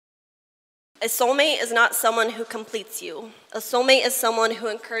A soulmate is not someone who completes you. A soulmate is someone who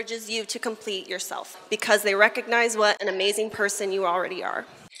encourages you to complete yourself because they recognize what an amazing person you already are.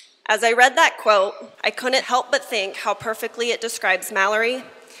 As I read that quote, I couldn't help but think how perfectly it describes Mallory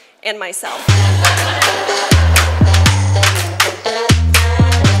and myself.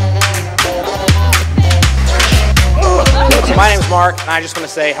 My name's Mark, and I just want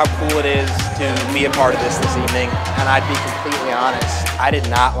to say how cool it is to be a part of this evening. And I'd be completely honest, I did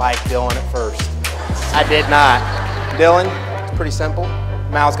not like Dylan at first. I did not. Dylan, it's pretty simple.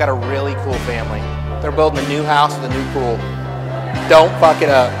 Mal's got a really cool family. They're building a new house with a new pool. Don't fuck it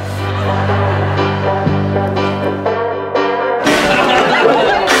up.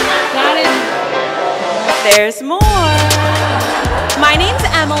 There's more. My name's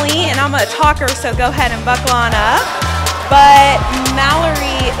Emily, and I'm a talker, so go ahead and buckle on up. But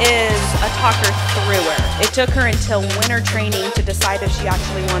Mallory is a talker througher. It took her until winter training to decide if she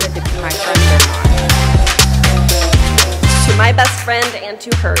actually wanted to be my friend or not. To my best friend and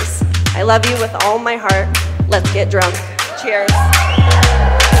to hers, I love you with all my heart. Let's get drunk. Cheers.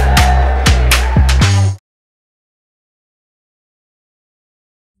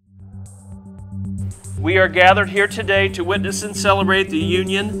 We are gathered here today to witness and celebrate the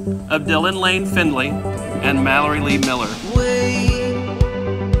union of Dylan Lane Findley and Mallory Lee Miller. Wait,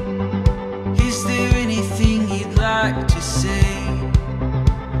 is there anything you'd like to say?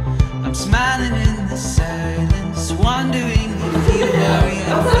 I'm smiling in the silence, wondering if you worry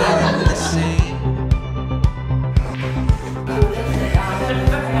I'm feeling the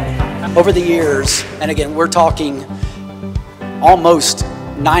same. Over the years, and again, we're talking almost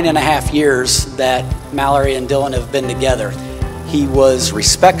 9.5 years that Mallory and Dylan have been together. He was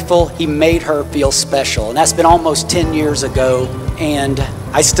respectful, he made her feel special, and that's been almost 10 years ago, and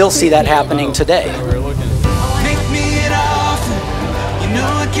I still see that happening today. Make me an offer, you know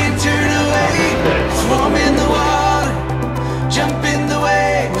I can't turn away. Swim in the water, jump in the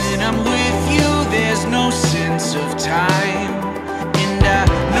waves. When I'm with you, there's no sense of time. And I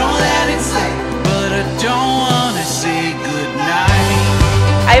know that it's late, but I don't wanna say goodnight.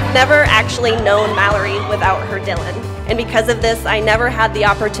 I've never actually known Mallory without her Dylan, and because of this, I never had the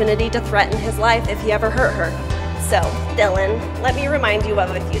opportunity to threaten his life if he ever hurt her. So, Dylan, let me remind you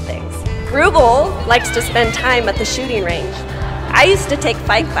of a few things. Rubel likes to spend time at the shooting range. I used to take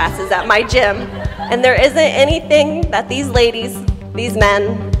fight classes at my gym, and there isn't anything that these ladies, these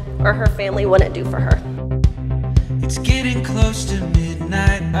men, or her family wouldn't do for her. It's getting close to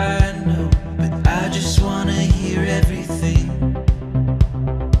midnight, I know, but I just wanna hear everything.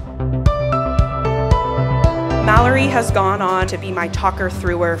 Mallory has gone on to be my talker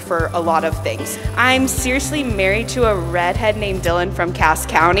througher for a lot of things. I'm seriously married to a redhead named Dylan from Cass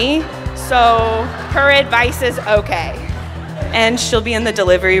County, so her advice is okay. And she'll be in the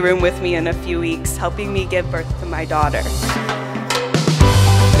delivery room with me in a few weeks, helping me give birth to my daughter.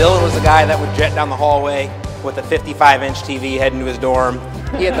 Dylan was the guy that would jet down the hallway with a 55-inch TV heading to his dorm.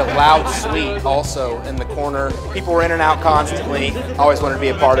 He had the loud suite also in the corner. People were in and out constantly. Always wanted to be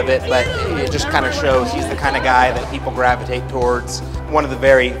a part of it, but it just kind of shows he's the kind of guy that people gravitate towards. One of the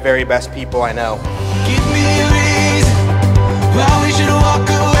very, very best people I know. Give me a reason why we should walk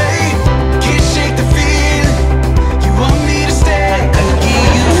away. Can't shake the feeling. You want me to stay? I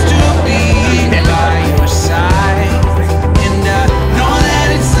get used to being by your side. And I know that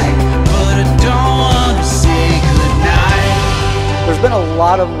it's late, but I don't want to say goodnight. There's been a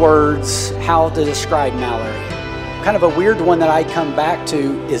lot of words how to describe Mallory. Kind of a weird one that I come back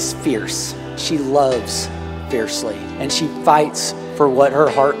to is fierce. She loves fiercely, and she fights for what her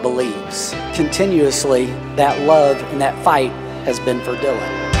heart believes. Continuously, that love and that fight has been for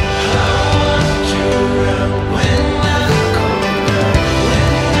Dylan.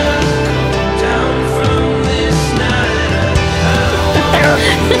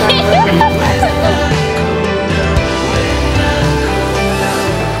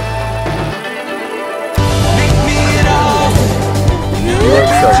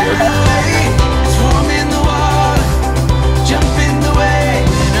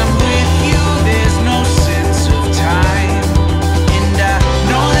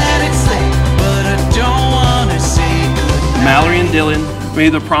 Mallory and Dylan, may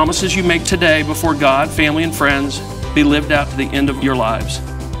the promises you make today before God, family, and friends be lived out to the end of your lives.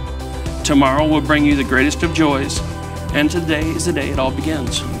 Tomorrow will bring you the greatest of joys, and today is the day it all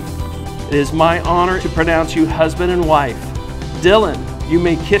begins. It is my honor to pronounce you husband and wife. Dylan, you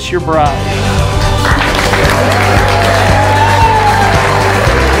may kiss your bride.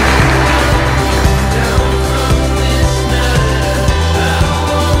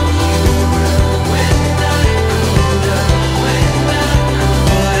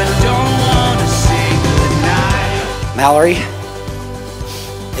 But I don't want Mallory,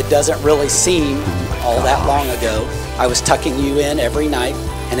 it doesn't really seem all that long ago. I was tucking you in every night,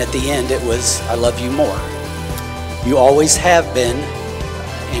 and at the end it was, I love you more. You always have been,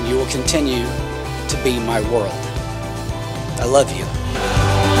 and you will continue to be my world. I love you.